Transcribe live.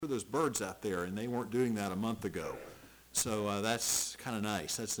those birds out there, and they weren't doing that a month ago. So that's kind of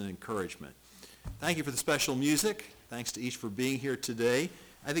nice. That's an encouragement. Thank you for the special music. Thanks to each for being here today.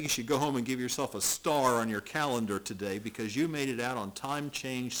 I think you should go home and give yourself a star on your calendar today because you made it out on Time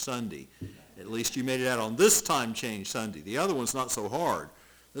Change Sunday. At least you made it out on this Time Change Sunday. The other one's not so hard.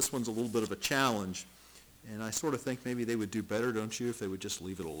 This one's a little bit of a challenge. And I sort of think maybe they would do better, don't you, if they would just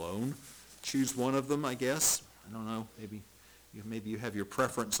leave it alone? Choose one of them, I guess. I don't know. Maybe you have your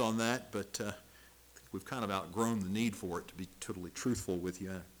preference on that, but we've kind of outgrown the need for it, to be totally truthful with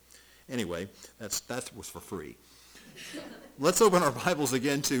you. Anyway, that was for free. Let's open our Bibles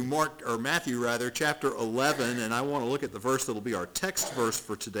again to Matthew, chapter 11, and I want to look at the verse that will be our text verse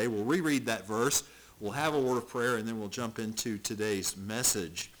for today. We'll reread that verse, we'll have a word of prayer, and then we'll jump into today's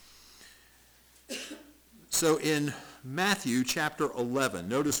message. So in Matthew chapter 11,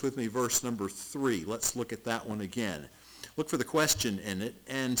 notice with me verse number 3. Let's look at that one again. Look for the question in it,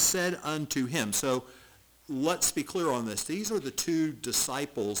 and said unto him. So let's be clear on this. These are the two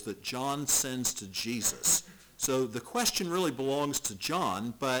disciples that John sends to Jesus. So the question really belongs to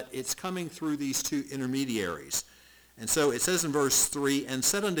John, but it's coming through these two intermediaries. And so it says in verse 3, and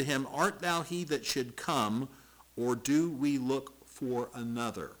said unto him, art thou he that should come, or do we look for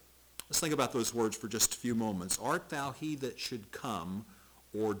another? Let's think about those words for just a few moments. Art thou he that should come,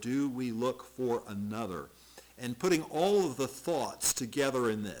 or do we look for another? And putting all of the thoughts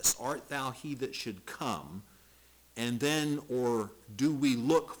together in this, art thou he that should come, and then, or do we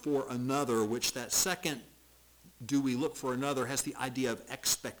look for another, which that second do we look for another has the idea of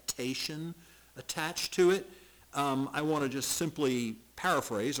expectation attached to it. I want to just simply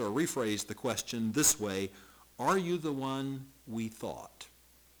paraphrase or rephrase the question this way. Are you the one we thought?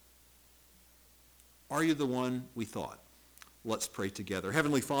 Are you the one we thought? Let's pray together.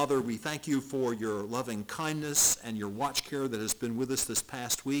 Heavenly Father, we thank you for your loving kindness and your watch care that has been with us this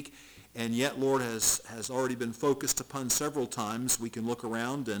past week. And yet, Lord, has already been focused upon several times. We can look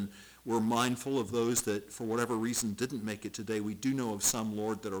around and we're mindful of those that, for whatever reason, didn't make it today. We do know of some,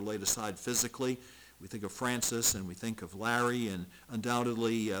 Lord, that are laid aside physically. We think of Francis and we think of Larry, and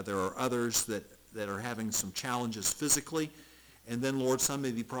undoubtedly there are others that are having some challenges physically. And then, Lord, some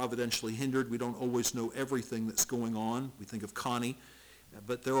may be providentially hindered. We don't always know everything that's going on. We think of Connie.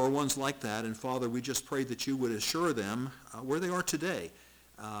 But there are ones like that. And, Father, we just pray that you would assure them where they are today,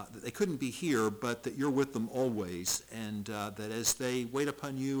 that they couldn't be here, but that you're with them always, and that as they wait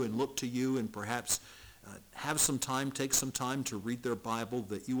upon you and look to you and perhaps take some time to read their Bible,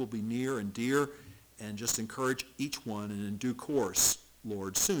 that you will be near and dear, and just encourage each one. And in due course,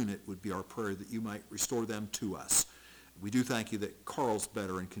 Lord, soon it would be our prayer that you might restore them to us. We do thank you that Carl's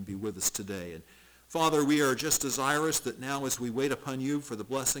better and can be with us today. And Father, we are just desirous that now as we wait upon you for the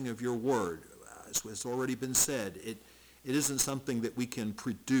blessing of your word, as has already been said, it isn't something that we can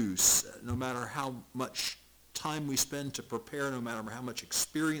produce, no matter how much time we spend to prepare, no matter how much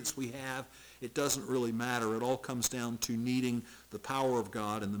experience we have. It doesn't really matter. It all comes down to needing the power of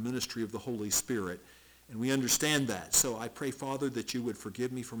God and the ministry of the Holy Spirit. And we understand that. So I pray, Father, that you would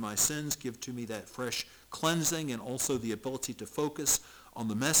forgive me for my sins, give to me that fresh cleansing, and also the ability to focus on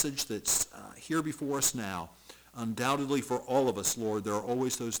the message that's here before us now. Undoubtedly for all of us, Lord, there are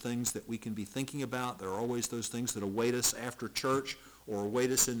always those things that we can be thinking about. There are always those things that await us after church or await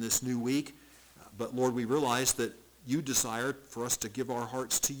us in this new week. But Lord, we realize that you desired for us to give our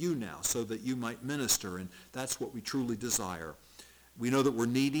hearts to you now so that you might minister, and that's what we truly desire. We know that we're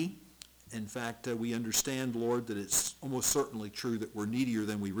needy. In fact, we understand, Lord, that it's almost certainly true that we're needier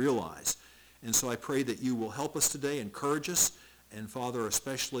than we realize. And so I pray that you will help us today, encourage us, and Father,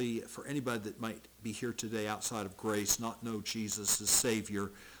 especially for anybody that might be here today outside of grace, not know Jesus as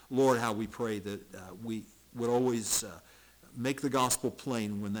Savior, Lord, how we pray that we would always make the gospel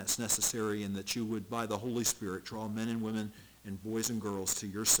plain when that's necessary, and that you would, by the Holy Spirit, draw men and women and boys and girls to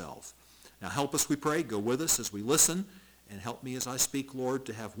yourself. Now help us, we pray. Go with us as we listen, and help me as I speak, Lord,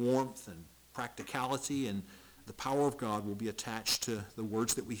 to have warmth and practicality, and the power of God will be attached to the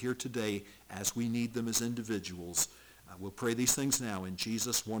words that we hear today as we need them as individuals. We'll pray these things now in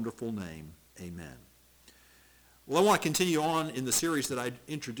Jesus' wonderful name. Amen. Well, I want to continue on in the series that I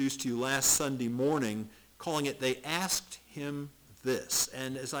introduced to you last Sunday morning, calling it They Asked Him This.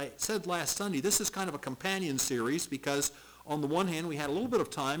 And as I said last Sunday, this is kind of a companion series because on the one hand, we had a little bit of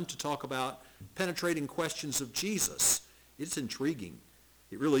time to talk about penetrating questions of Jesus. It's intriguing.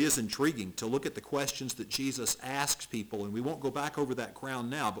 It really is intriguing to look at the questions that Jesus asks people, and we won't go back over that ground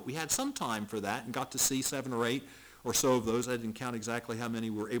now, but we had some time for that and got to see 7 or 8 or so of those. I didn't count exactly how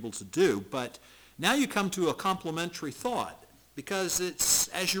many we were able to do, but now you come to a complementary thought, because it's,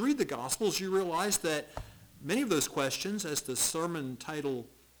 as you read the Gospels, you realize that many of those questions, as the sermon title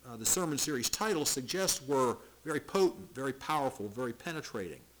the sermon series title suggests, were very potent, very powerful, very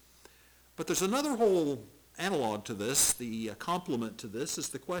penetrating. But there's another whole analog to this, the complement to this, is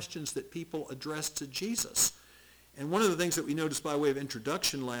the questions that people address to Jesus. And one of the things that we noticed by way of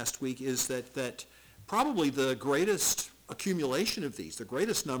introduction last week is that probably the greatest accumulation of these, the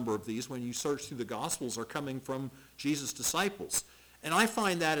greatest number of these, when you search through the Gospels, are coming from Jesus' disciples. And I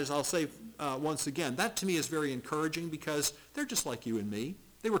find that, as I'll say once again, that to me is very encouraging because they're just like you and me.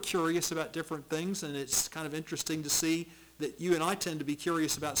 They were curious about different things, and it's kind of interesting to see that you and I tend to be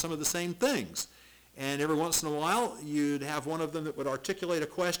curious about some of the same things. And every once in a while, you'd have one of them that would articulate a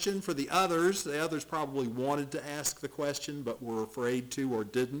question for the others. The others probably wanted to ask the question, but were afraid to or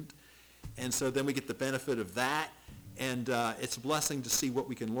didn't. And so then we get the benefit of that. And it's a blessing to see what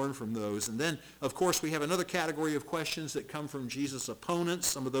we can learn from those. And then, of course, we have another category of questions that come from Jesus' opponents.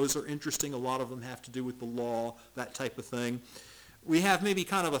 Some of those are interesting. A lot of them have to do with the law, that type of thing. We have maybe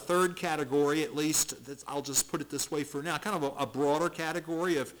kind of a third category, at least, I'll just put it this way for now, kind of a broader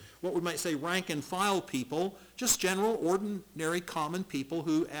category of what we might say rank and file people, just general, ordinary, common people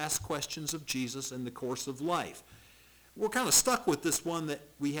who ask questions of Jesus in the course of life. We're kind of stuck with this one that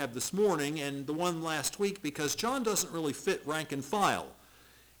we have this morning and the one last week because John doesn't really fit rank and file.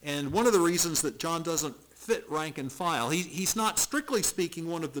 And one of the reasons that John doesn't fit rank and file, he's not strictly speaking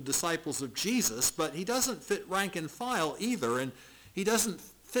one of the disciples of Jesus, but he doesn't fit rank and file either. And he doesn't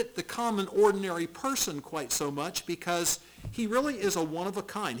fit the common, ordinary person quite so much because he really is a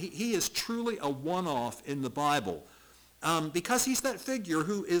one-of-a-kind. He is truly a one-off in the Bible. Because he's that figure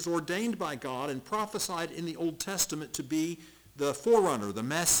who is ordained by God and prophesied in the Old Testament to be the forerunner, the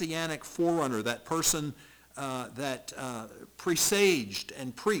messianic forerunner, that person that presaged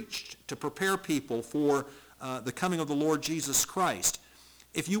and preached to prepare people for the coming of the Lord Jesus Christ.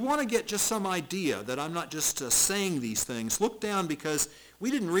 If you want to get just some idea that I'm not just saying these things, look down because we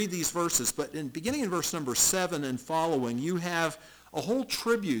didn't read these verses, but beginning in verse number 7 and following, you have a whole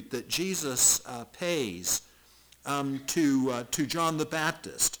tribute that Jesus pays to John the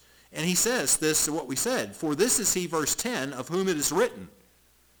Baptist. And he says this, what we said, for this is he, verse 10, of whom it is written.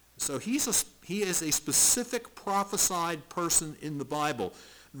 So he is a specific prophesied person in the Bible.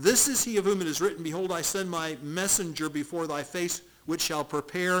 This is he of whom it is written, behold, I send my messenger before thy face, which shall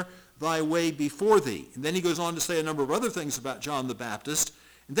prepare thy way before thee. And then he goes on to say a number of other things about John the Baptist.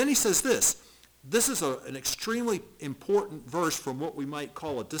 And then he says this. This is an extremely important verse from what we might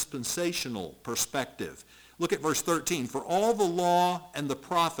call a dispensational perspective. Look at verse 13. For all the law and the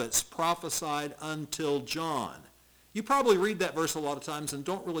prophets prophesied until John. You probably read that verse a lot of times and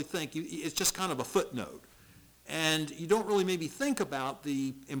don't really think, it's just kind of a footnote. And you don't really maybe think about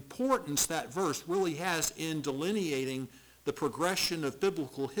the importance that verse really has in delineating the progression of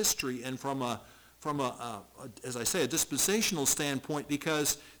biblical history and from a, as I say, a dispensational standpoint,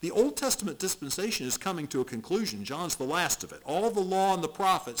 because the Old Testament dispensation is coming to a conclusion. John's the last of it. All the law and the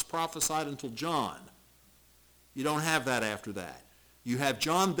prophets prophesied until John. You don't have that after that. You have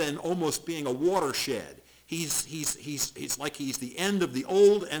John then almost being a watershed. He's like he's the end of the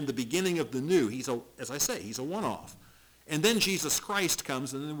old and the beginning of the new. As I say, he's a one-off. And then Jesus Christ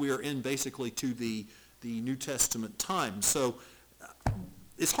comes, and then we are in basically to the New Testament time. So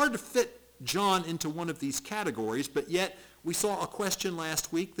it's hard to fit John into one of these categories, but yet we saw a question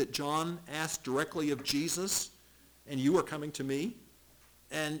last week that John asked directly of Jesus, and you are coming to me.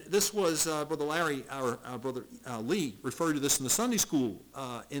 And this was, Brother Larry, our Brother Lee, referred to this in the Sunday school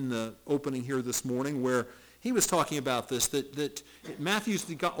in the opening here this morning, where he was talking about this, that Matthew's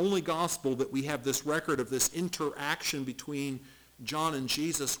the only gospel that we have this record of this interaction between John and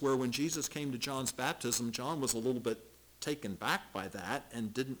Jesus, where when Jesus came to John's baptism, John was a little bit taken back by that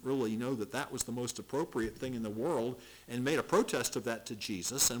and didn't really know that that was the most appropriate thing in the world and made a protest of that to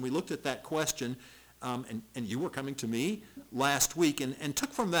Jesus. And we looked at that question, and you were coming to me last week, and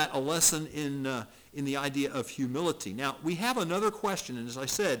took from that a lesson in the idea of humility. Now, we have another question, and as I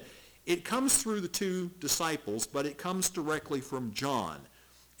said, it comes through the two disciples, but it comes directly from John.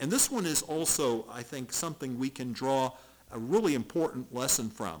 And this one is also, I think, something we can draw a really important lesson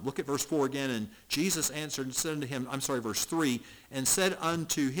from. Look at verse 4 again. And Jesus answered and said unto him, verse 3, and said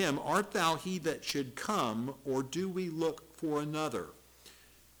unto him, art thou he that should come, or do we look for another?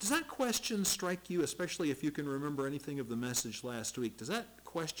 Does that question strike you, especially if you can remember anything of the message last week, does that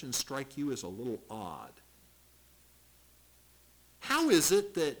question strike you as a little odd? How is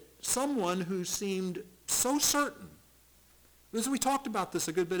it that someone who seemed so certain, because we talked about this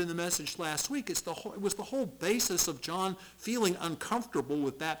a good bit in the message last week, it was the whole basis of John feeling uncomfortable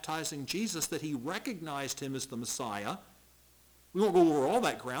with baptizing Jesus, that he recognized him as the Messiah. We won't go over all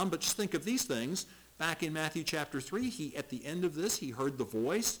that ground, but just think of these things. Back in Matthew chapter 3, at the end of this, he heard the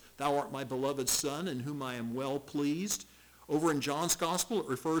voice, "Thou art my beloved Son, in whom I am well pleased." Over in John's gospel, it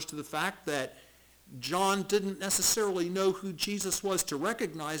refers to the fact that John didn't necessarily know who Jesus was to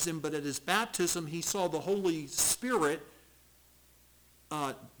recognize him, but at his baptism, he saw the Holy Spirit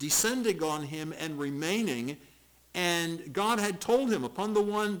descending on him and remaining. And God had told him, "Upon the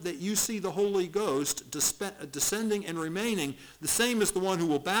one that you see the Holy Ghost descending and remaining, the same is the one who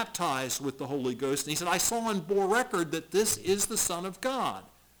will baptize with the Holy Ghost." And he said, "I saw and bore record that this is the Son of God."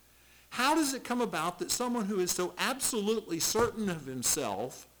 How does it come about that someone who is so absolutely certain of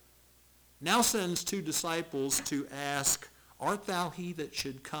himself now sends two disciples to ask, "Art thou he that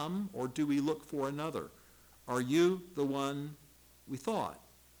should come, or do we look for another? Are you the one we thought?"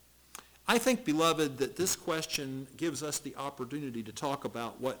 I think, beloved, that this question gives us the opportunity to talk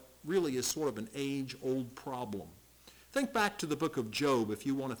about what really is sort of an age-old problem. Think back to the book of Job if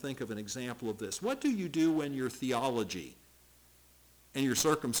you want to think of an example of this. What do you do when your theology and your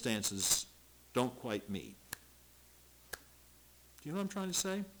circumstances don't quite meet? Do you know what I'm trying to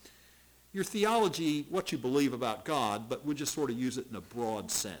say? Your theology, what you believe about God, but we'll just sort of use it in a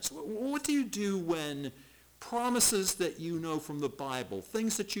broad sense. What do you do when promises that you know from the Bible,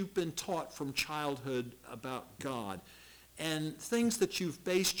 things that you've been taught from childhood about God, and things that you've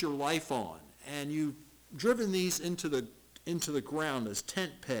based your life on, and you've driven these into the ground as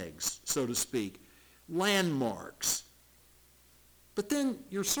tent pegs, so to speak, landmarks. But then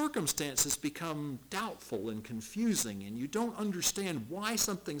your circumstances become doubtful and confusing, and you don't understand why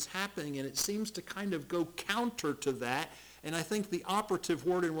something's happening, and it seems to kind of go counter to that. And I think the operative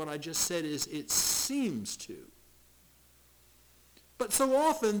word in what I just said is it seems to. But so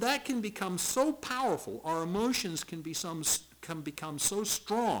often that can become so powerful. Our emotions can become so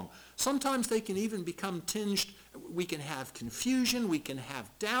strong. Sometimes they can even become tinged. We can have confusion. We can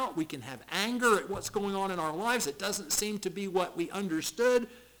have doubt. We can have anger at what's going on in our lives. It doesn't seem to be what we understood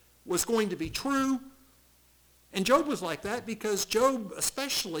was going to be true. And Job was like that because Job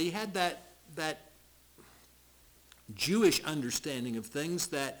especially had that Jewish understanding of things,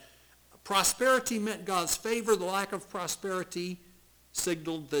 that prosperity meant God's favor. The lack of prosperity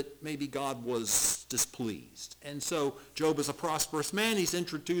signaled that maybe God was displeased. And so Job is a prosperous man. He's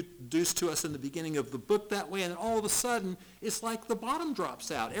introduced to us in the beginning of the book that way, and all of a sudden it's like the bottom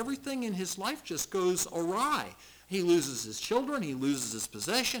drops out. Everything in his life just goes awry. He loses his children. He loses his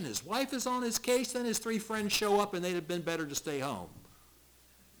possession. His wife is on his case. Then his three friends show up, and they'd have been better to stay home.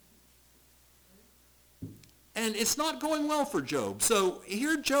 And it's not going well for Job. So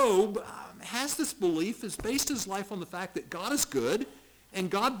here Job has this belief, has based his life on the fact that God is good, and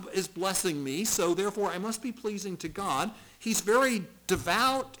God is blessing me, so therefore I must be pleasing to God. He's very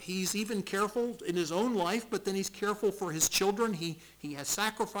devout. He's even careful in his own life, but then he's careful for his children. He has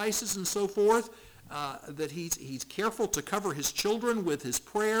sacrifices and so forth, that he's careful to cover his children with his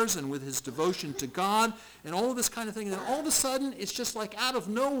prayers and with his devotion to God, and all of this kind of thing. And then all of a sudden, it's just like out of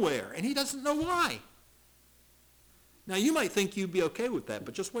nowhere, and he doesn't know why. Now, you might think you'd be okay with that,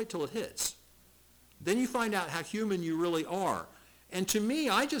 but just wait till it hits. Then you find out how human you really are. And to me,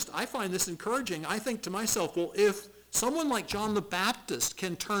 I find this encouraging. I think to myself, well, if someone like John the Baptist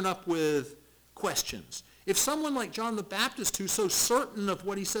can turn up with questions, if someone like John the Baptist, who's so certain of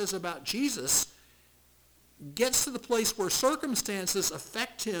what he says about Jesus, gets to the place where circumstances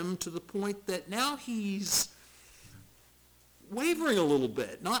affect him to the point that now he's wavering a little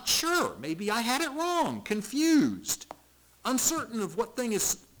bit, not sure, maybe I had it wrong, confused, uncertain of what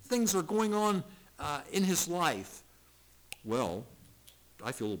things are going on in his life. Well,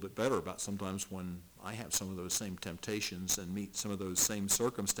 I feel a little bit better about sometimes when I have some of those same temptations and meet some of those same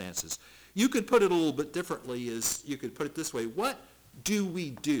circumstances. You could put it a little bit differently, is you could put it this way: what do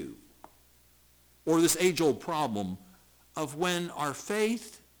we do? Or this age-old problem of when our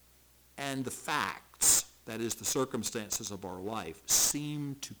faith and the facts, that is the circumstances of our life,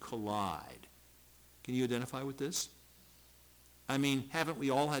 seem to collide. Can you identify with this? I mean, haven't we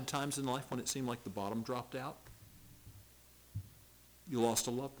all had times in life when it seemed like the bottom dropped out? You lost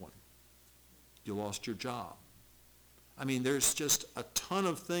a loved one. You lost your job. I mean, there's just a ton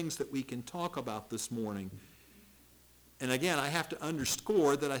of things that we can talk about this morning. And again, I have to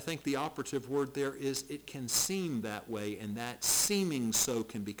underscore that I think the operative word there is it can seem that way, and that seeming so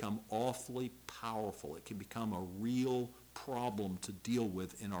can become awfully powerful. It can become a real problem to deal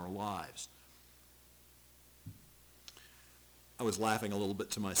with in our lives. I was laughing a little bit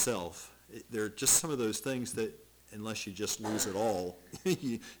to myself. There are just some of those things that, unless you just lose it all,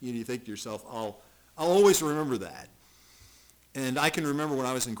 you think to yourself, I'll always remember that. And I can remember when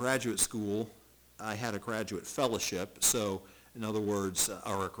I was in graduate school, I had a graduate fellowship, so In other words,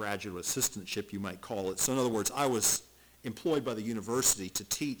 or a graduate assistantship, you might call it. So in other words, I was employed by the university to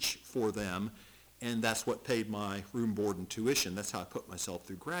teach for them, and that's what paid my room, board, and tuition. That's how I put myself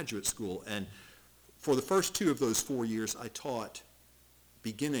through graduate school. And for the first 2 of those 4 years, I taught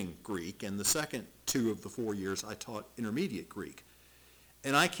beginning Greek, and the second 2 of the 4 years, I taught intermediate Greek.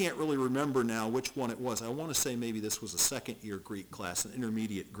 And I can't really remember now which one it was. I want to say maybe this was a second-year Greek class, an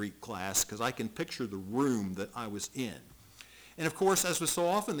intermediate Greek class, because I can picture the room that I was in. And of course, as was so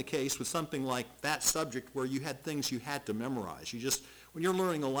often the case with something like that subject where you had things you had to memorize, when you're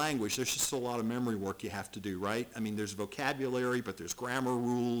learning a language, there's just a lot of memory work you have to do, right? I mean, there's vocabulary, but there's grammar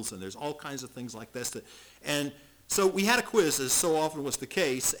rules, and there's all kinds of things like this. And so we had a quiz, as so often was the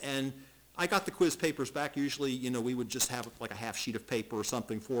case, and I got the quiz papers back. Usually, we would just have like a half sheet of paper or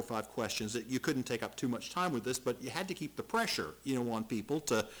something, 4 or 5 questions. You couldn't take up too much time with this, but you had to keep the pressure, on people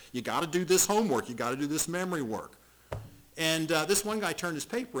you got to do this homework, you got to do this memory work. And this one guy turned his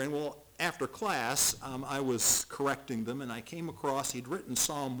paper in. Well, after class, I was correcting them, and I came across, he'd written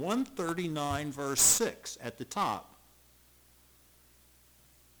Psalm 139, verse 6 at the top.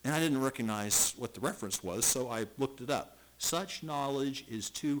 And I didn't recognize what the reference was, so I looked it up. Such knowledge is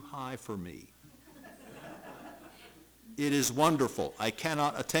too high for me. It is wonderful. I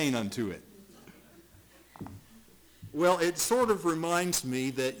cannot attain unto it. Well, it sort of reminds me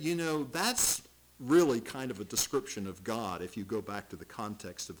that, that's really kind of a description of God if you go back to the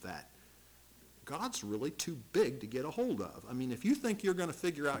context of that. God's really too big to get a hold of. I mean, if you think you're going to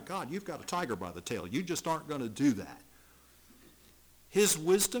figure out God, you've got a tiger by the tail. You just aren't going to do that. His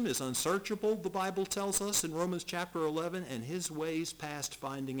wisdom is unsearchable, the Bible tells us in Romans chapter 11, and his ways past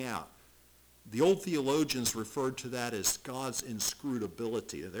finding out. The old theologians referred to that as God's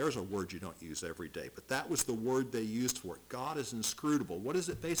inscrutability. There's a word you don't use every day, but that was the word they used for it. God is inscrutable. What does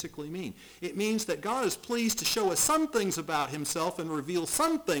it basically mean? It means that God is pleased to show us some things about himself and reveal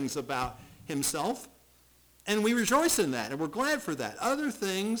some things about himself, and we rejoice in that, and we're glad for that. Other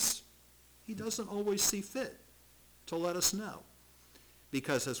things, he doesn't always see fit to let us know.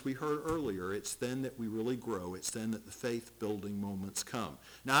 Because as we heard earlier, it's then that we really grow. It's then that the faith-building moments come.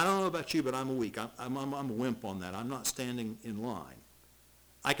 Now, I don't know about you, but I'm weak. I'm a wimp on that. I'm not standing in line.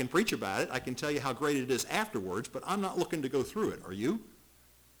 I can preach about it. I can tell you how great it is afterwards, but I'm not looking to go through it. Are you?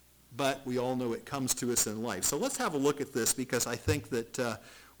 But we all know it comes to us in life. So let's have a look at this, because I think that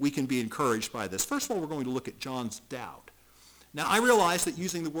we can be encouraged by this. First of all, we're going to look at John's doubt. Now, I realize that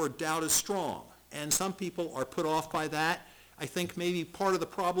using the word doubt is strong, and some people are put off by that. I think maybe part of the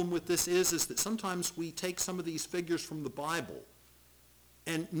problem with this is that sometimes we take some of these figures from the Bible,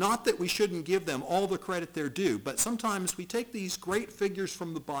 and not that we shouldn't give them all the credit they're due, but sometimes we take these great figures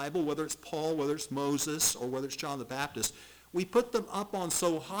from the Bible, whether it's Paul, whether it's Moses, or whether it's John the Baptist, we put them up on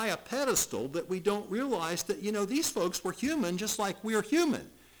so high a pedestal that we don't realize that, these folks were human just like we're human.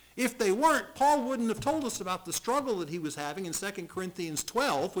 If they weren't, Paul wouldn't have told us about the struggle that he was having in 2 Corinthians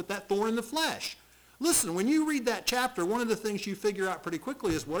 12 with that thorn in the flesh. Listen, when you read that chapter, one of the things you figure out pretty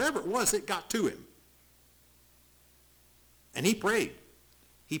quickly is whatever it was, it got to him. And he prayed.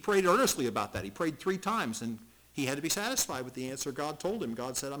 He prayed earnestly about that. He prayed 3 times, and he had to be satisfied with the answer God told him.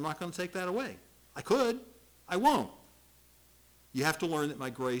 God said, I'm not going to take that away. I could. I won't. You have to learn that my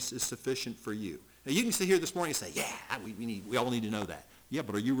grace is sufficient for you. Now, you can sit here this morning and say, yeah, we all need to know that. Yeah,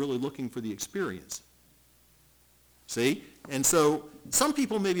 but are you really looking for the experience? See? And so some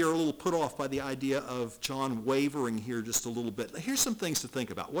people maybe are a little put off by the idea of John wavering here just a little bit. Here's some things to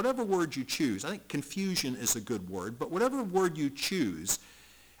think about. Whatever word you choose, I think confusion is a good word, but whatever word you choose,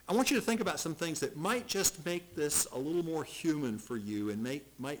 I want you to think about some things that might just make this a little more human for you and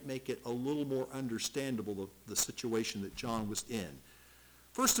might make it a little more understandable, the situation that John was in.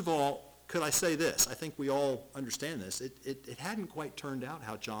 First of all, could I say this? I think we all understand this. It hadn't quite turned out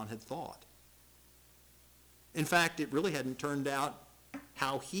how John had thought. In fact, it really hadn't turned out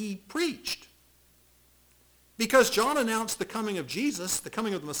how he preached. Because John announced the coming of Jesus, the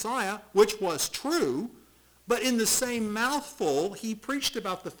coming of the Messiah, which was true, but in the same mouthful, he preached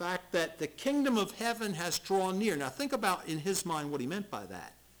about the fact that the kingdom of heaven has drawn near. Now think about in his mind what he meant by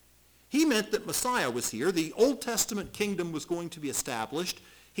that. He meant that Messiah was here. The Old Testament kingdom was going to be established.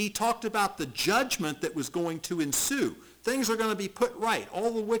 He talked about the judgment that was going to ensue. Things are going to be put right.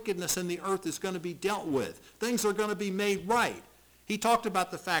 All the wickedness in the earth is going to be dealt with. Things are going to be made right. He talked about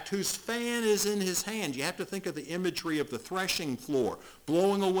the fact whose fan is in his hand. You have to think of the imagery of the threshing floor,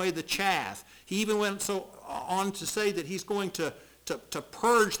 blowing away the chaff. He even went so on to say that he's going to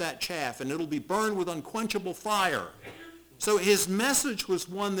purge that chaff, and it'll be burned with unquenchable fire. So his message was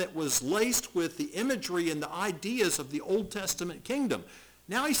one that was laced with the imagery and the ideas of the Old Testament kingdom.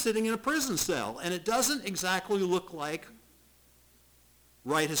 Now he's sitting in a prison cell, and it doesn't exactly look like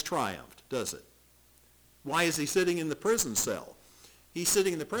right has triumphed, does it? Why is he sitting in the prison cell? He's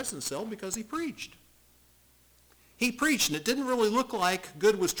sitting in the prison cell because he preached. He preached, and it didn't really look like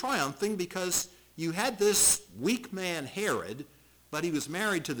good was triumphing because you had this weak man Herod, but he was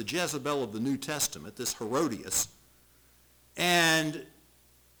married to the Jezebel of the New Testament, this Herodias. And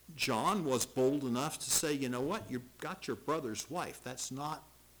John was bold enough to say, you know what, you've got your brother's wife. That's not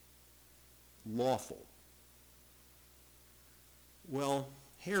lawful. Well,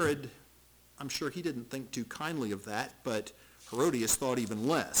 Herod, I'm sure he didn't think too kindly of that, but Herodias thought even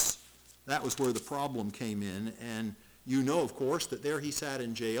less. That was where the problem came in, and you know, of course, that there he sat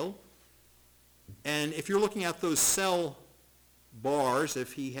in jail. And if you're looking at those cell bars,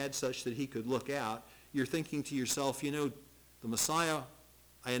 if he had such that he could look out, you're thinking to yourself, you know, the Messiah,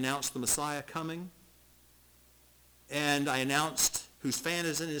 I announced the Messiah coming, and I announced whose fan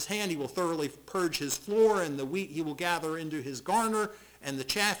is in his hand, he will thoroughly purge his floor, and the wheat he will gather into his garner, and the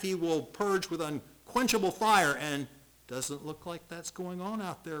chaff he will purge with unquenchable fire. And doesn't look like that's going on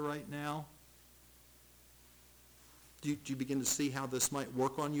out there right now. Do you begin to see how this might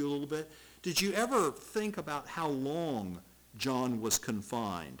work on you a little bit? Did you ever think about how long John was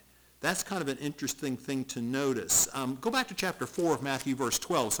confined? That's kind of an interesting thing to notice. Go back to chapter 4 of Matthew, verse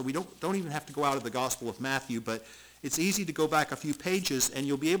 12. So we don't even have to go out of the Gospel of Matthew, but it's easy to go back a few pages, and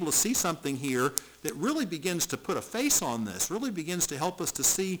you'll be able to see something here that really begins to put a face on this, really begins to help us to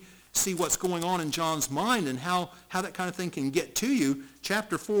see what's going on in John's mind and how that kind of thing can get to you.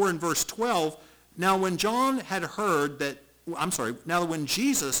 Chapter 4 and verse 12, now when Jesus had heard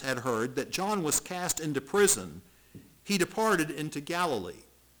that John was cast into prison, he departed into Galilee.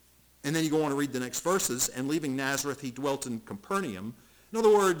 And then you go on to read the next verses, and leaving Nazareth, he dwelt in Capernaum. In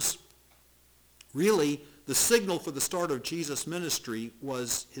other words, really, the signal for the start of Jesus' ministry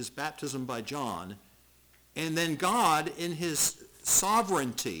was his baptism by John. And then God, in his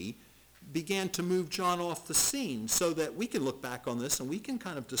sovereignty, began to move John off the scene so that we can look back on this and we can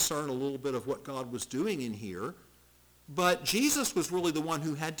kind of discern a little bit of what God was doing in here. But Jesus was really the one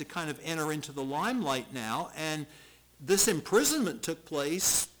who had to kind of enter into the limelight now. And this imprisonment took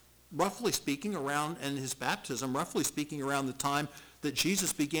place, roughly speaking, and his baptism, roughly speaking, around the time that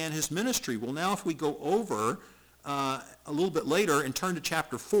Jesus began his ministry. Well, now if we go over a little bit later and turn to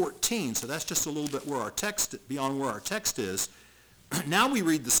chapter 14, so that's just a little bit beyond where our text is. Now we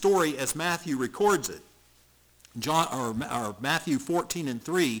read the story as Matthew records it. Matthew 14 and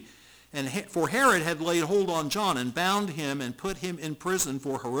 3, for Herod had laid hold on John and bound him and put him in prison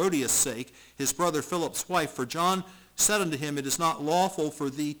for Herodias' sake, his brother Philip's wife. For John said unto him, it is not lawful for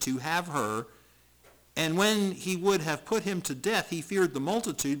thee to have her. And when he would have put him to death, he feared the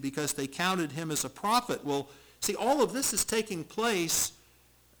multitude because they counted him as a prophet. Well, see, all of this is taking place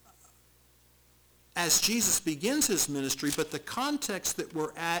as Jesus begins his ministry, but the context that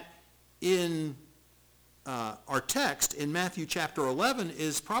we're at in our text in Matthew chapter 11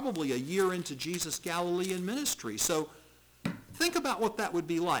 is probably a year into Jesus' Galilean ministry. So think about what that would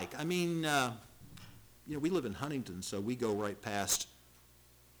be like. I mean, we live in Huntington, so we go right past,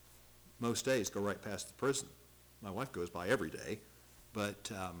 most days go right past the prison. My wife goes by every day,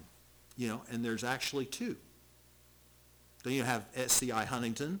 but, and there's actually two. Then you have SCI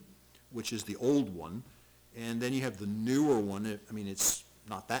Huntington, which is the old one, and then you have the newer one. I mean, it's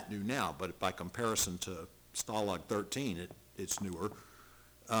not that new now, but by comparison to Stalag 13, it's newer.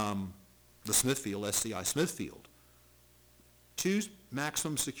 The Smithfield, SCI Smithfield. Two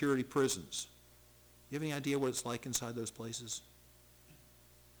maximum security prisons. You have any idea what it's like inside those places?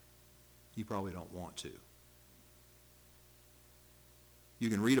 You probably don't want to. You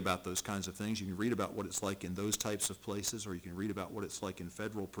can read about those kinds of things. You can read about what it's like in those types of places, or you can read about what it's like in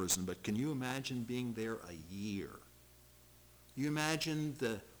federal prison. But can you imagine being there a year? You imagine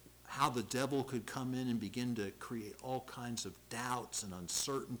how the devil could come in and begin to create all kinds of doubts and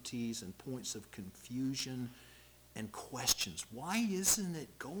uncertainties and points of confusion and questions. Why isn't it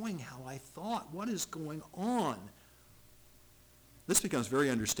going how I thought? What is going on? This becomes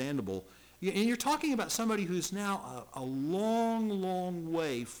very understandable. And you're talking about somebody who's now a long, long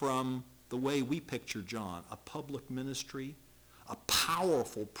way from the way we picture John, a public ministry, a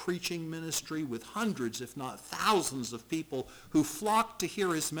powerful preaching ministry with hundreds, if not thousands, of people who flocked to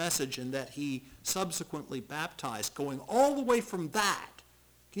hear his message and that he subsequently baptized, going all the way from that.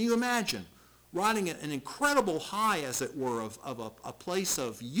 Can you imagine? Riding an incredible high, as it were, of a place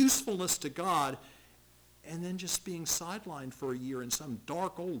of usefulness to God, and then just being sidelined for a year in some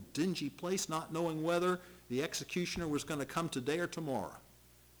dark, old, dingy place, not knowing whether the executioner was going to come today or tomorrow.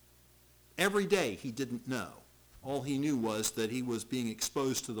 Every day he didn't know. All he knew was that he was being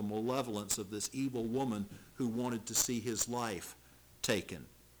exposed to the malevolence of this evil woman who wanted to see his life taken.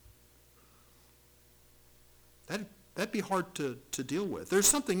 That'd be hard to deal with. There's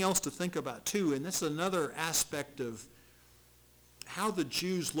something else to think about too, and that's another aspect of how the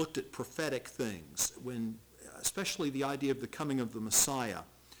Jews looked at prophetic things, especially the idea of the coming of the Messiah.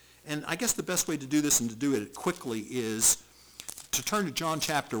 And I guess the best way to do this and to do it quickly is to turn to John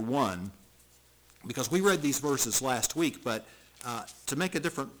chapter 1, because we read these verses last week, but to make a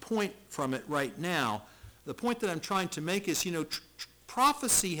different point from it right now, the point that I'm trying to make is,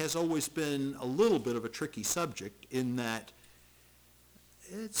 prophecy has always been a little bit of a tricky subject in that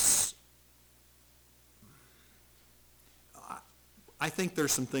I think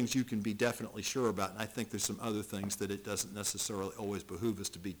there's some things you can be definitely sure about, and I think there's some other things that it doesn't necessarily always behoove us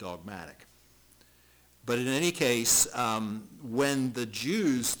to be dogmatic. But in any case, when the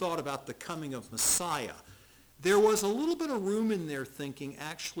Jews thought about the coming of Messiah, there was a little bit of room in their thinking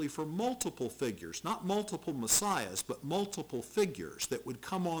actually for multiple figures, not multiple Messiahs, but multiple figures that would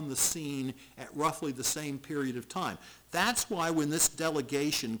come on the scene at roughly the same period of time. That's why when this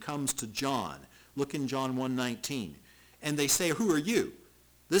delegation comes to John, look in John 1:19, and they say, "Who are you?"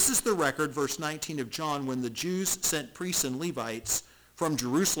 This is the record, verse 19 of John, when the Jews sent priests and Levites from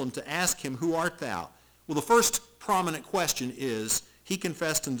Jerusalem to ask him, "Who art thou?" Well, the first prominent question is, he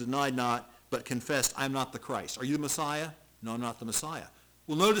confessed and denied not, but confessed, "I'm not the Christ." Are you the Messiah? No, I'm not the Messiah.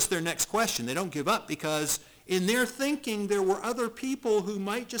 Well, notice their next question. They don't give up because in their thinking there were other people who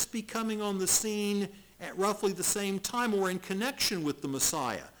might just be coming on the scene at roughly the same time or in connection with the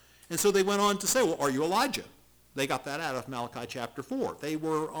Messiah. And so they went on to say, well, are you Elijah? They got that out of Malachi chapter 4. They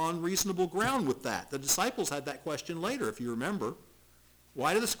were on reasonable ground with that. The disciples had that question later, if you remember.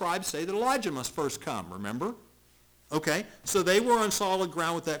 Why do the scribes say that Elijah must first come? Remember? Okay, so they were on solid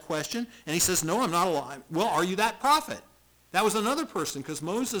ground with that question, and he says, no, I'm not Elijah. Well, are you that prophet? That was another person, because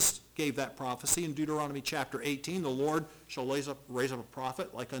Moses gave that prophecy in Deuteronomy chapter 18. The Lord shall raise up a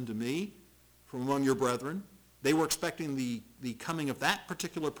prophet like unto me from among your brethren. They were expecting the coming of that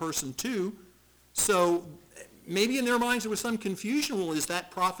particular person too. So maybe in their minds there was some confusion. Well, is that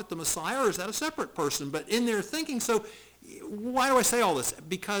prophet the Messiah, or is that a separate person? But in their thinking, so why do I say all this?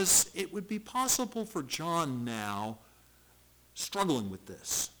 Because it would be possible for John now, struggling with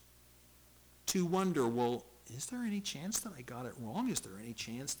this, to wonder, well, is there any chance that I got it wrong? Is there any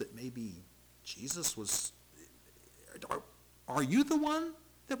chance that maybe Jesus was... Are you the one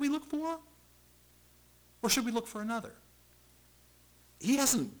that we look for? Or should we look for another? He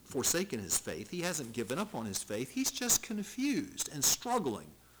hasn't forsaken his faith. He hasn't given up on his faith. He's just confused and struggling.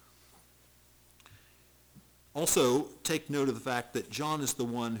 Also, take note of the fact that John is the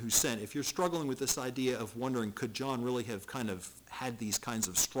one who sent. If you're struggling with this idea of wondering, could John really have kind of had these kinds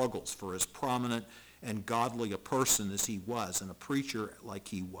of struggles for as prominent and godly a person as he was and a preacher like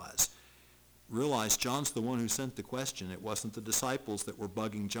he was, realize John's the one who sent the question. It wasn't the disciples that were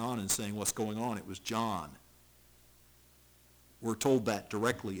bugging John and saying, what's going on? It was John. We're told that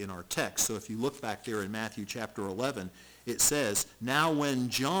directly in our text. So if you look back there in Matthew chapter 11, it says, now when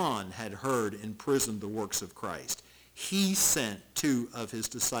John had heard in prison the works of Christ, he sent 2 of his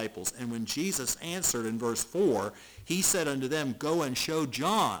disciples. And when Jesus answered in verse 4, he said unto them, go and show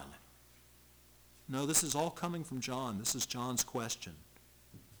John. No, this is all coming from John. This is John's question.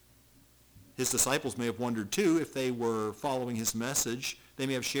 His disciples may have wondered too if they were following his message. They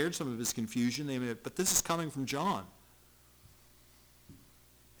may have shared some of his confusion, but this is coming from John.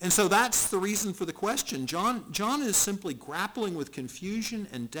 And so that's the reason for the question. John is simply grappling with confusion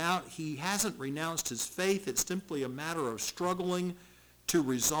and doubt. He hasn't renounced his faith. It's simply a matter of struggling to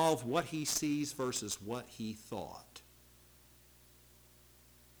resolve what he sees versus what he thought.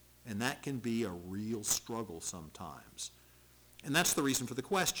 And that can be a real struggle sometimes. And that's the reason for the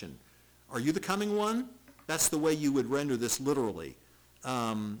question. Are you the coming one? That's the way you would render this literally.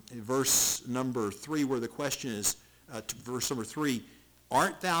 Verse number 3, where the question is, verse number 3,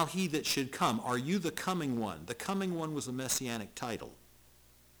 art thou he that should come? Are you the coming one? The coming one was a messianic title.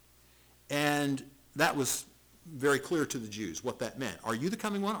 And that was very clear to the Jews what that meant. Are you the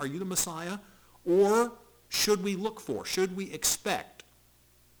coming one? Are you the Messiah? Or should we look for, should we expect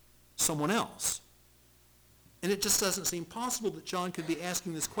someone else? And it just doesn't seem possible that John could be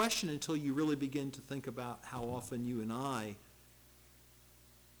asking this question until you really begin to think about how often you and I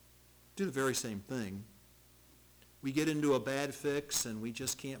do the very same thing. We get into a bad fix and we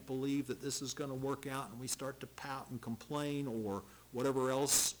just can't believe that this is going to work out, and we start to pout and complain or whatever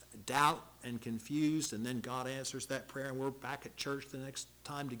else, doubt and confused, and then God answers that prayer and we're back at church the next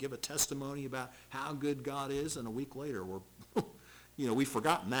time to give a testimony about how good God is, and a week later we've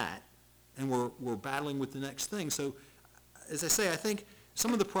forgotten that and we're battling with the next thing. So as I say, I think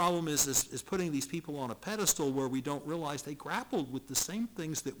Some of the problem is putting these people on a pedestal where we don't realize they grappled with the same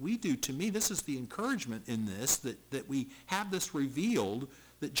things that we do. To me, this is the encouragement in this, that we have this revealed,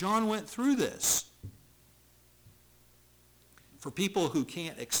 that John went through this. For people who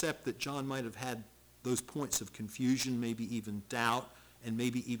can't accept that John might have had those points of confusion, maybe even doubt, and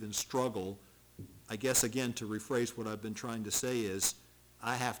maybe even struggle, I guess, again, to rephrase what I've been trying to say is,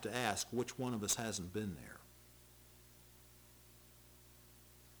 I have to ask, which one of us hasn't been there?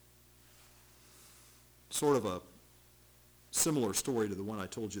 Sort of a similar story to the one I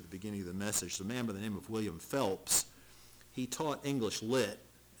told you at the beginning of the message. The man by the name of William Phelps, he taught English Lit.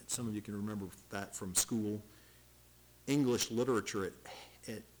 Some of you can remember that from school. English literature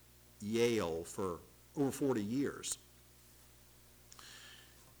at Yale for over 40 years.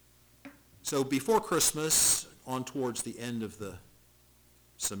 So before Christmas, on towards the end of the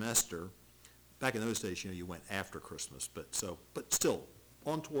semester, back in those days, you went after Christmas, but still,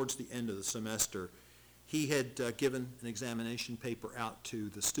 on towards the end of the semester, he had given an examination paper out to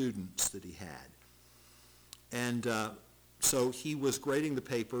the students that he had. And so he was grading the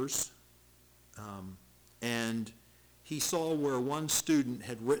papers, and he saw where one student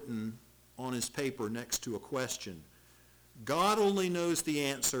had written on his paper next to a question, God only knows the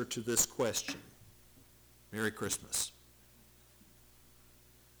answer to this question. Merry Christmas.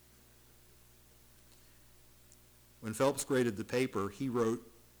 When Phelps graded the paper, he wrote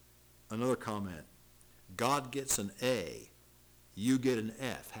another comment, God gets an A, you get an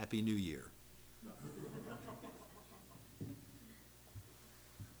F. Happy New Year.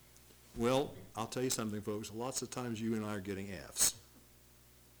 Well, I'll tell you something, folks. Lots of times you and I are getting Fs.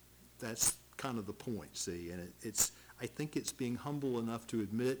 That's kind of the point, see? And I think it's being humble enough to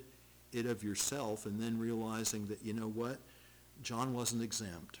admit it of yourself and then realizing that, you know what? John wasn't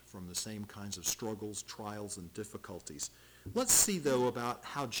exempt from the same kinds of struggles, trials, and difficulties. Let's see, though, about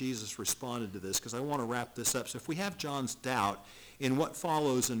how Jesus responded to this, because I want to wrap this up. So if we have John's doubt, in what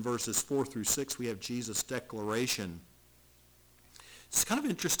follows in verses 4 through 6, we have Jesus' declaration. It's kind of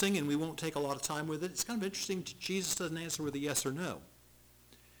interesting, and we won't take a lot of time with it. It's kind of interesting Jesus doesn't answer with a yes or no.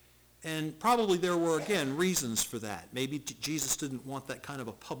 And probably there were, again, reasons for that. Maybe Jesus didn't want that kind of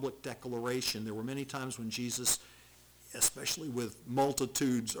a public declaration. There were many times when Jesus, especially with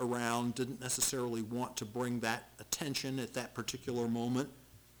multitudes around, didn't necessarily want to bring that attention at that particular moment.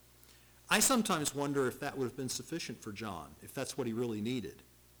 I sometimes wonder if that would have been sufficient for John, if that's what he really needed.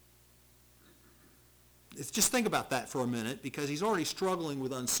 Just think about that for a minute, because he's already struggling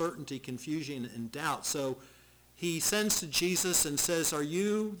with uncertainty, confusion, and doubt. So he sends to Jesus and says, are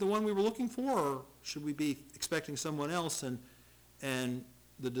you the one we were looking for, or should we be expecting someone else? And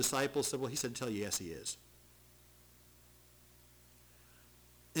the disciples said, well, he said, tell you, yes, he is.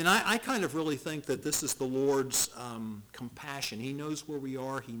 And I kind of really think that this is the Lord's compassion. He knows where we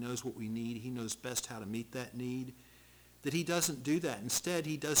are. He knows what we need. He knows best how to meet that need. That he doesn't do that. Instead,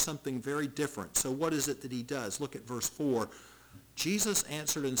 he does something very different. So what is it that he does? Look at verse 4. Jesus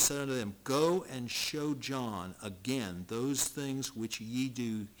answered and said unto them, go and show John again those things which ye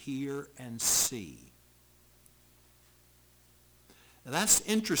do hear and see. Now that's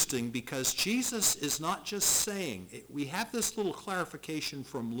interesting, because Jesus is not just saying, we have this little clarification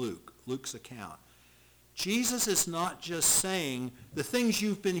from Luke's account. Jesus is not just saying the things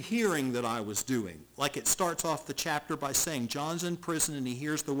you've been hearing that I was doing. Like it starts off the chapter by saying, John's in prison and he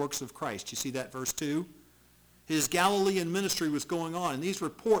hears the works of Christ. You see that verse 2? His Galilean ministry was going on, and these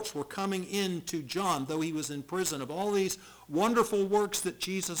reports were coming in to John, though he was in prison, of all these wonderful works that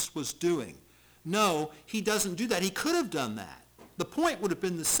Jesus was doing. No, he doesn't do that. He could have done that. The point would have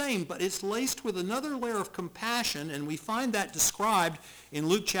been the same, but it's laced with another layer of compassion, and we find that described in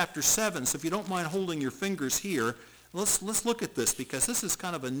Luke chapter 7. So if you don't mind holding your fingers here, let's look at this, because this is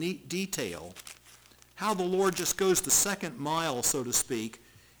kind of a neat detail, how the Lord just goes the second mile, so to speak.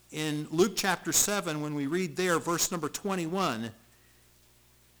 In Luke chapter 7, when we read there, verse number 21,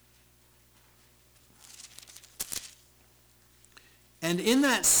 and in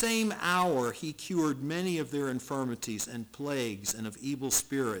that same hour he cured many of their infirmities and plagues and of evil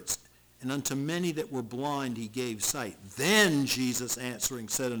spirits, and unto many that were blind he gave sight. Then Jesus answering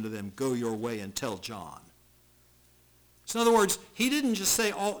said unto them, go your way and tell John. So in other words, he didn't just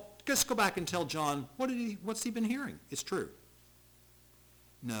say, oh, just go back and tell John, what's he been hearing? It's true.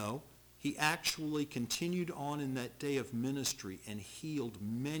 No, he actually continued on in that day of ministry and healed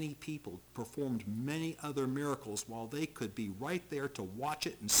many people, performed many other miracles while they could be right there to watch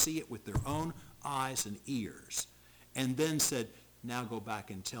it and see it with their own eyes and ears. And then said, now go back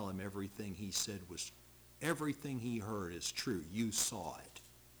and tell him everything he said was, everything he heard is true. You saw it.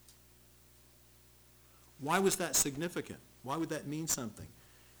 Why was that significant? Why would that mean something?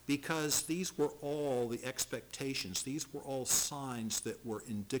 Because these were all the expectations. These were all signs that were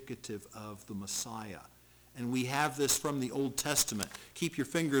indicative of the Messiah. And we have this from the Old Testament. Keep your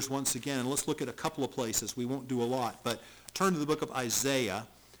fingers once again, and let's look at a couple of places. We won't do a lot, but turn to the book of Isaiah.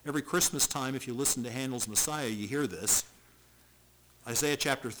 Every Christmas time, if you listen to Handel's Messiah, you hear this. Isaiah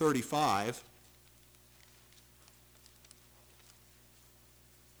chapter 35.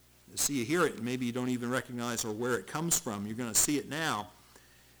 See, you hear it, and maybe you don't even recognize or where it comes from. You're going to see it now.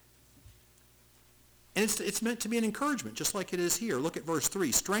 And it's meant to be an encouragement, just like it is here. Look at verse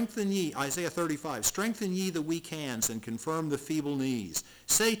 3. Strengthen ye, Isaiah 35, strengthen ye the weak hands and confirm the feeble knees.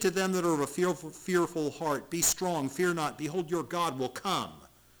 Say to them that are of a fearful heart, be strong, fear not. Behold, your God will come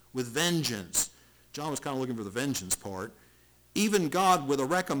with vengeance. John was kind of looking for the vengeance part. Even God with a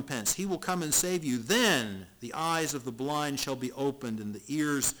recompense. He will come and save you. Then the eyes of the blind shall be opened, and the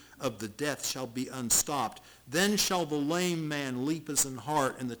ears of the deaf shall be unstopped. Then shall the lame man leap as an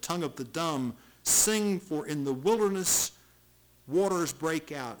hart, and the tongue of the dumb sing, for in the wilderness waters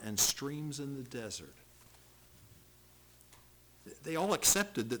break out and streams in the desert. They all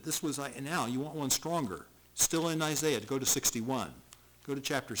accepted that this was, now you want one stronger. Still in Isaiah, go to 61. Go to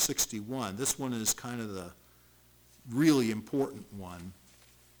chapter 61. This one is kind of the really important one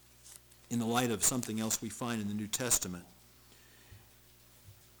in the light of something else we find in the New Testament.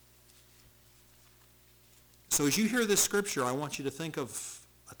 So as you hear this scripture, I want you to think of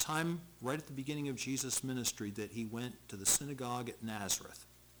a time right at the beginning of Jesus' ministry that he went to the synagogue at Nazareth,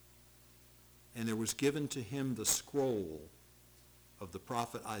 and there was given to him the scroll of the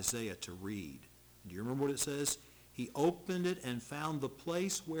prophet Isaiah to read. Do you remember what it says? He opened it and found the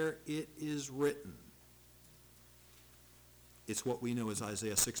place where it is written. It's what we know as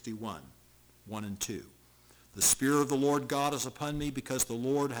Isaiah 61, 1 and 2. The Spirit of the Lord God is upon me, because the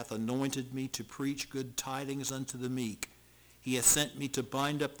Lord hath anointed me to preach good tidings unto the meek. He hath sent me to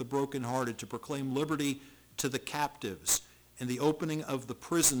bind up the brokenhearted, to proclaim liberty to the captives, and the opening of the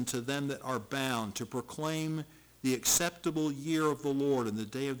prison to them that are bound, to proclaim the acceptable year of the Lord and the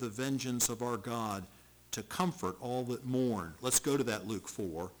day of the vengeance of our God, to comfort all that mourn. Let's go to that Luke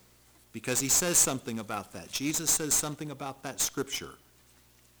 4, because he says something about that. Jesus says something about that scripture.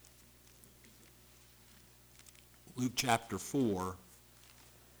 Luke chapter 4.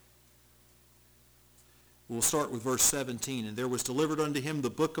 We'll start with verse 17. And there was delivered unto him the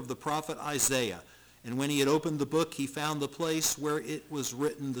book of the prophet Isaiah. And when he had opened the book, he found the place where it was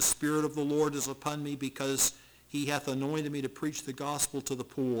written, the Spirit of the Lord is upon me, because he hath anointed me to preach the gospel to the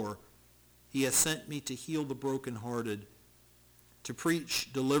poor. He hath sent me to heal the brokenhearted, to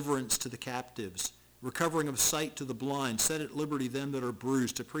preach deliverance to the captives, recovering of sight to the blind, set at liberty them that are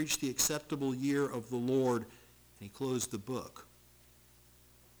bruised, to preach the acceptable year of the Lord. And he closed the book.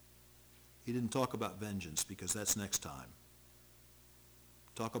 He didn't talk about vengeance, because that's next time.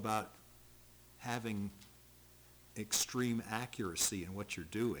 Talk about having extreme accuracy in what you're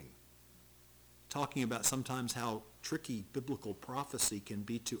doing. Talking about sometimes how tricky biblical prophecy can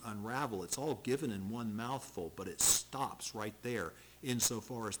be to unravel. It's all given in one mouthful, but it stops right there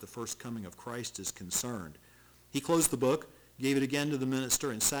insofar as the first coming of Christ is concerned. He closed the book, gave it again to the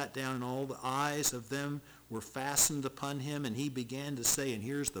minister, and sat down, and all the eyes of them were fastened upon him, and he began to say, and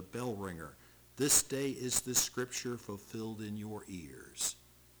here's the bell ringer, this day is this scripture fulfilled in your ears.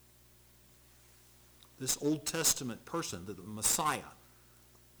 This Old Testament person, the Messiah,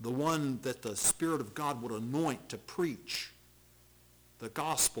 the one that the Spirit of God would anoint to preach the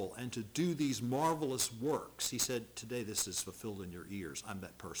gospel and to do these marvelous works, he said, today this is fulfilled in your ears. I'm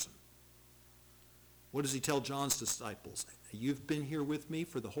that person. What does he tell John's disciples? You've been here with me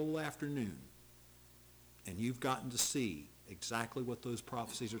for the whole afternoon, and you've gotten to see exactly what those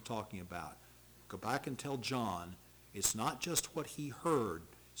prophecies are talking about. Go back and tell John, it's not just what he heard.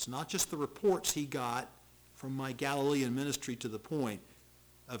 It's not just the reports he got from my Galilean ministry to the point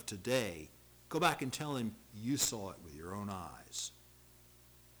of today. Go back and tell him you saw it with your own eyes.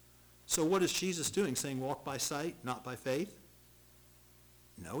 So what is Jesus doing? Saying walk by sight, not by faith?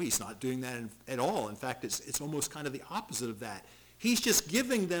 No, he's not doing that at all. In fact, it's almost kind of the opposite of that. He's just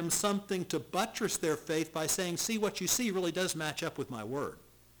giving them something to buttress their faith by saying, see, what you see really does match up with my word.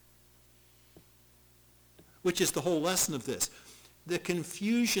 Which is the whole lesson of this. The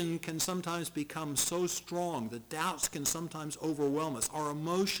confusion can sometimes become so strong. The doubts can sometimes overwhelm us. Our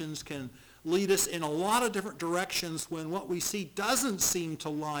emotions can lead us in a lot of different directions when what we see doesn't seem to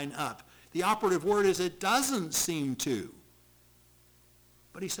line up. The operative word is it doesn't seem to.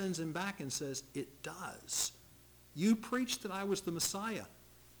 But he sends him back and says, it does. You preached that I was the Messiah.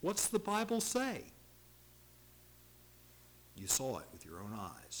 What's the Bible say?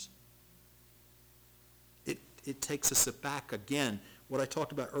 it takes us back again. What I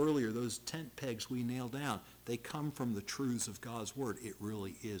talked about earlier, those tent pegs we nail down, they come from the truths of God's word. It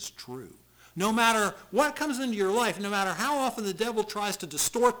really is true. No matter what comes into your life, no matter how often the devil tries to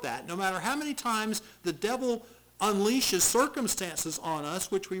distort that, no matter how many times the devil unleashes circumstances on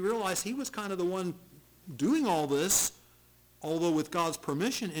us, which we realize he was kind of the one doing all this, although with God's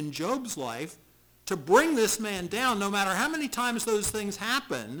permission in Job's life, to bring this man down, no matter how many times those things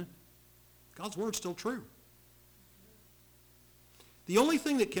happen, God's word's still true. The only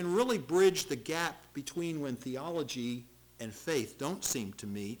thing that can really bridge the gap between when theology and faith don't seem to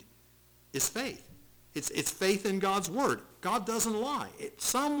meet is faith. It's faith in God's word. God doesn't lie.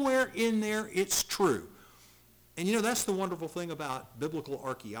 Somewhere in there, it's true. And that's the wonderful thing about biblical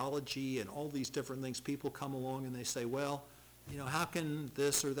archaeology and all these different things. People come along and they say, well, how can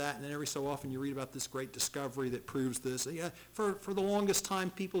this or that? And then every so often you read about this great discovery that proves this. Yeah, for the longest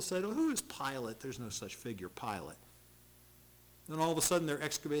time, people said, oh, who is Pilate? There's no such figure, Pilate. Then all of a sudden they're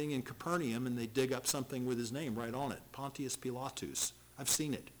excavating in Capernaum and they dig up something with his name right on it, Pontius Pilatus. I've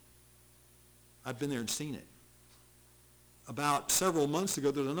seen it. I've been there and seen it. About several months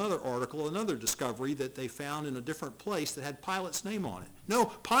ago, there's another article, another discovery that they found in a different place that had Pilate's name on it. No,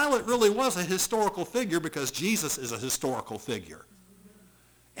 Pilate really was a historical figure because Jesus is a historical figure.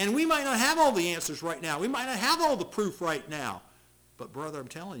 And we might not have all the answers right now. We might not have all the proof right now. But brother, I'm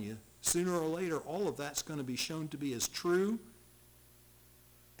telling you, sooner or later, all of that's going to be shown to be as true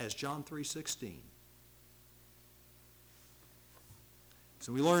as John 3:16.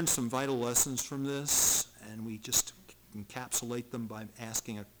 So we learned some vital lessons from this, and we just encapsulate them by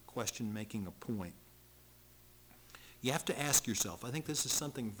asking a question, making a point. You have to ask yourself, I think this is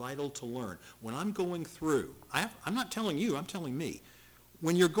something vital to learn. When I'm going through, I'm not telling you, I'm telling me.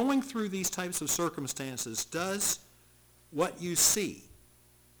 When you're going through these types of circumstances, does what you see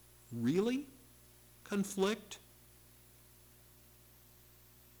really conflict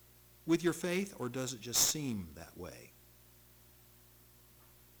with your faith, or does it just seem that way?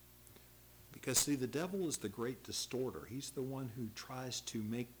 Because, see, the devil is the great distorter. He's the one who tries to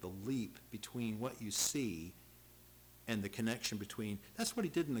make the leap between what you see and the connection between. That's what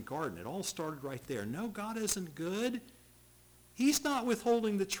he did in the garden. It all started right there. No, God isn't good. He's not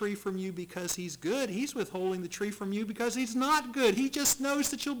withholding the tree from you because he's good. He's withholding the tree from you because he's not good. He just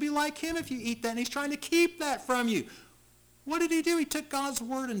knows that you'll be like him if you eat that, and he's trying to keep that from you. What did he do? He took God's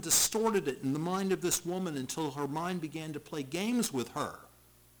word and distorted it in the mind of this woman until her mind began to play games with her.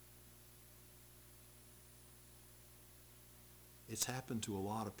 It's happened to a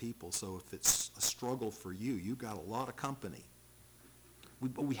lot of people, so if it's a struggle for you, you got a lot of company.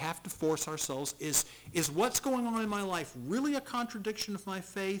 But we have to force ourselves. Is what's going on in my life really a contradiction of my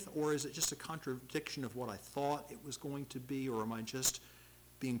faith, or is it just a contradiction of what I thought it was going to be, or am I just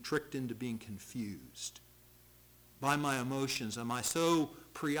being tricked into being confused by my emotions? Am I so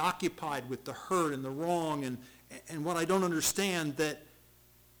preoccupied with the hurt and the wrong and what I don't understand that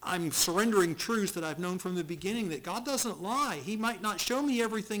I'm surrendering truths that I've known from the beginning, that God doesn't lie. He might not show me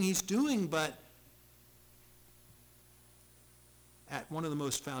everything he's doing, but at one of the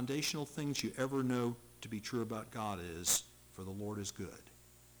most foundational things you ever know to be true about God is, for the Lord is good.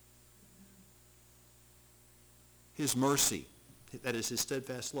 His mercy, that is his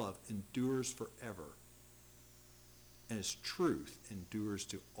steadfast love, endures forever. And his truth endures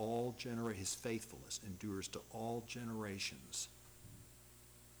to all generations. His faithfulness endures to all generations.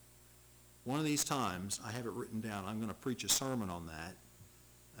 One of these times, I have it written down, I'm going to preach a sermon on that,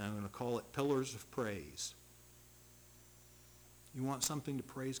 and I'm going to call it Pillars of Praise. You want something to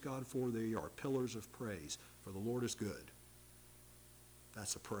praise God for? There you are, pillars of praise. For the Lord is good.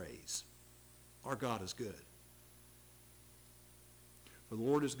 That's a praise. Our God is good. For the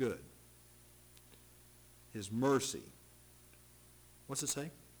Lord is good. His mercy. What's it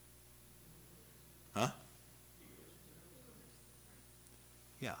say? Huh?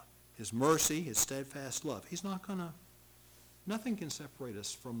 Yeah. His mercy, his steadfast love. He's not going to, nothing can separate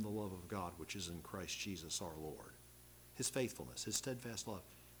us from the love of God, which is in Christ Jesus our Lord. His faithfulness, his steadfast love.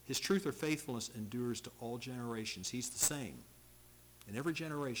 His truth or faithfulness endures to all generations. He's the same. In every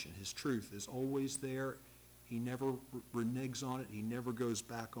generation, his truth is always there. He never reneges on it. He never goes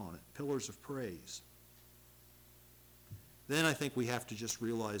back on it. Pillars of praise. Then I think we have to just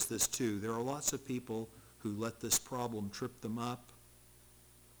realize this too. There are lots of people who let this problem trip them up.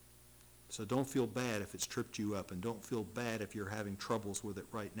 So don't feel bad if it's tripped you up, and don't feel bad if you're having troubles with it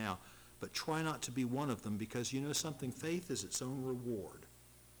right now. But try not to be one of them, because you know something? Faith is its own reward.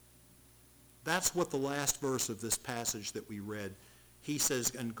 That's what the last verse of this passage that we read, he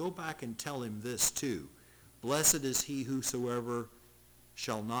says, and go back and tell him this too. Blessed is he whosoever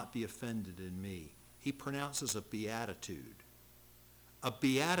shall not be offended in me. he pronounces a beatitude. A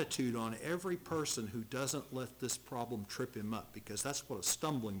beatitude on every person who doesn't let this problem trip him up, because that's what a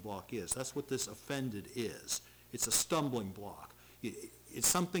stumbling block is. That's what this offended is. It's a stumbling block. It's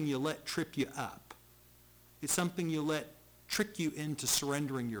something you let trip you up. It's something you let trick you into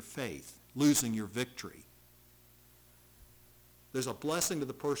surrendering your faith, losing your victory. There's a blessing to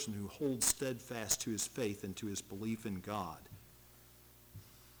the person who holds steadfast to his faith and to his belief in God.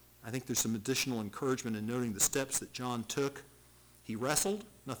 I think there's some additional encouragement in noting the steps that John took. He wrestled.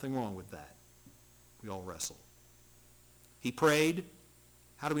 Nothing wrong with that. We all wrestle. He prayed.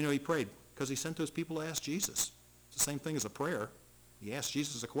 How do we know he prayed? Because he sent those people to ask Jesus. It's the same thing as a prayer. He asked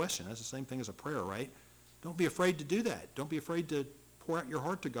Jesus a question. That's the same thing as a prayer, right? Don't be afraid to do that. Don't be afraid to pour out your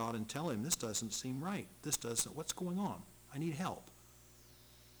heart to God and tell him, this doesn't seem right. This doesn't, what's going on? I need help.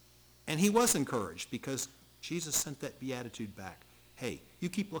 And he was encouraged because Jesus sent that beatitude back. Hey, you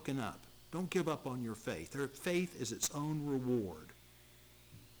keep looking up. Don't give up on your faith. Faith is its own reward.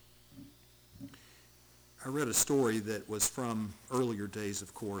 I read a story that was from earlier days,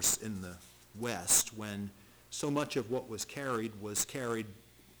 of course, in the West, when so much of what was carried with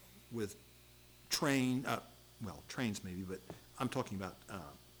trains maybe, but I'm talking about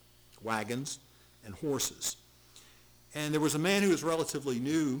wagons and horses. And there was a man who was relatively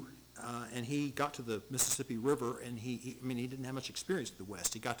new, and he got to the Mississippi River, and he didn't have much experience in the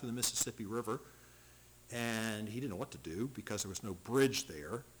West. He got to the Mississippi River, and he didn't know what to do because there was no bridge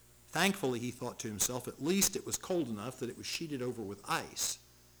there. Thankfully, he thought to himself, at least it was cold enough that it was sheeted over with ice.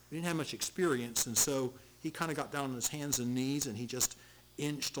 He didn't have much experience, and so he kind of got down on his hands and knees, and he just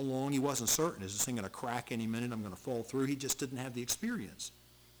inched along. He wasn't certain. Is this thing going to crack any minute? I'm going to fall through. He just didn't have the experience.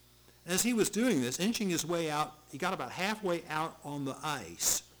 As he was doing this, inching his way out, he got about halfway out on the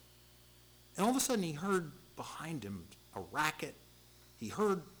ice, and all of a sudden he heard behind him a racket. He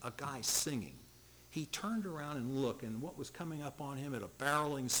heard a guy singing. He turned around and looked, and what was coming up on him at a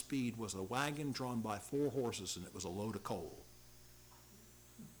barreling speed was a wagon drawn by 4 horses, and it was a load of coal.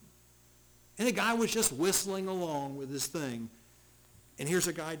 And the guy was just whistling along with his thing. And here's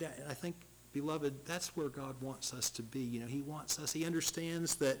a guy down, and I think, beloved, that's where God wants us to be. He wants us, he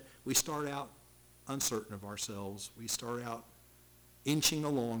understands that we start out uncertain of ourselves. We start out inching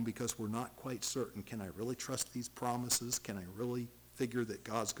along because we're not quite certain. Can I really trust these promises? Can I really figure that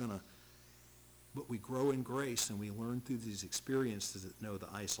God's going to... But we grow in grace and we learn through these experiences that no, the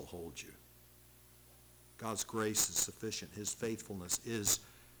ice will hold you. God's grace is sufficient. His faithfulness is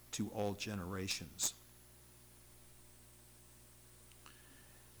to all generations.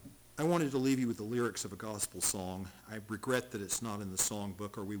 I wanted to leave you with the lyrics of a gospel song. I regret that it's not in the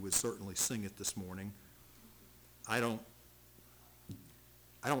songbook, or we would certainly sing it this morning. I don't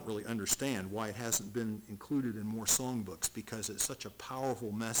really understand why it hasn't been included in more songbooks, because it's such a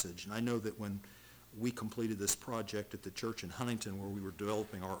powerful message. And I know that when we completed this project at the church in Huntington, where we were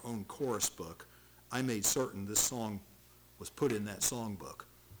developing our own chorus book, I made certain this song was put in that songbook.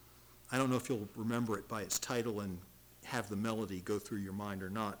 I don't know if you'll remember it by its title and have the melody go through your mind or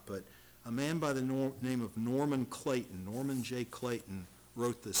not, but a man by the name of Norman J. Clayton,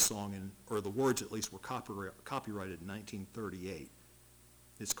 wrote this song, or the words at least were copyrighted in 1938.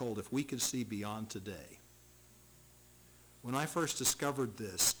 It's called If We Could See Beyond Today. When I first discovered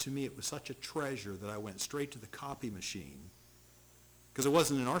this, to me it was such a treasure that I went straight to the copy machine, because it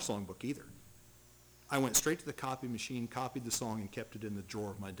wasn't in our songbook either. I went straight to the copy machine, copied the song, and kept it in the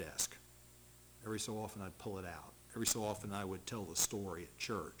drawer of my desk. Every so often I'd pull it out. Every so often I would tell the story at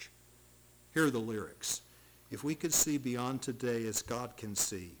church. Here are the lyrics. If we could see beyond today as God can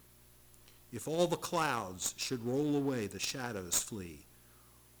see, if all the clouds should roll away, the shadows flee,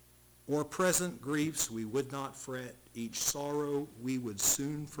 or present griefs we would not fret, each sorrow we would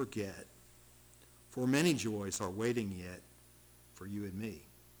soon forget, for many joys are waiting yet for you and me.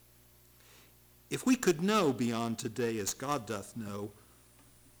 If we could know beyond today as God doth know,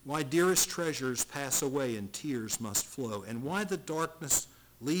 why dearest treasures pass away and tears must flow, and why the darkness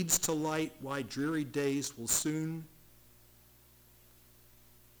leads to light, why dreary days will soon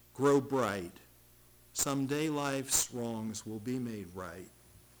grow bright. Someday life's wrongs will be made right.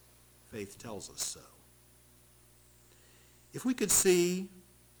 Faith tells us so. If we could see,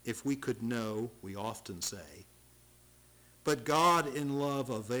 if we could know, we often say, but God in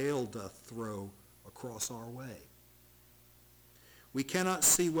love a veil doth throw across our way. We cannot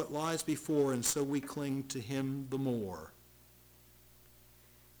see what lies before, and so we cling to him the more.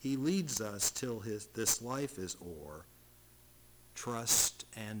 He leads us till this life is o'er. Trust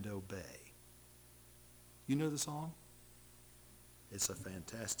and obey. You know the song? It's a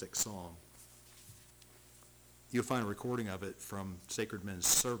fantastic song. You'll find a recording of it from Sacred Men's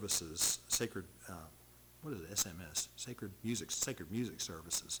Services, what is it, SMS? Sacred Music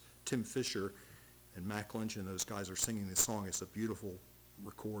Services. Tim Fisher and Mac Lynch and those guys are singing this song. It's a beautiful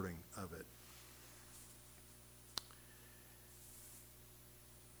recording of it.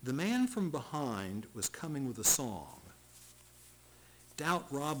 The man from behind was coming with a song. Doubt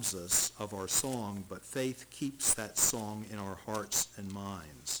robs us of our song, but faith keeps that song in our hearts and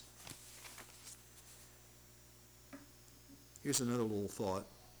minds. Here's another little thought.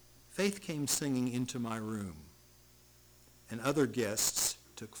 Faith came singing into my room, and other guests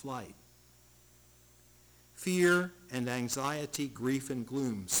took flight. Fear and anxiety, grief and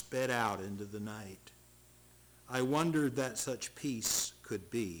gloom sped out into the night. I wondered that such peace could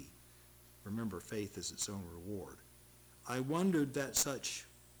be. Remember, faith is its own reward. I wondered that such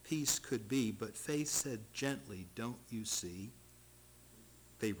peace could be, but faith said gently, don't you see?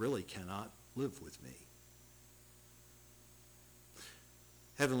 They really cannot live with me.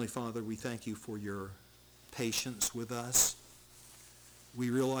 Heavenly Father, we thank you for your patience with us. We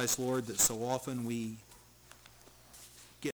realize, Lord, that so often we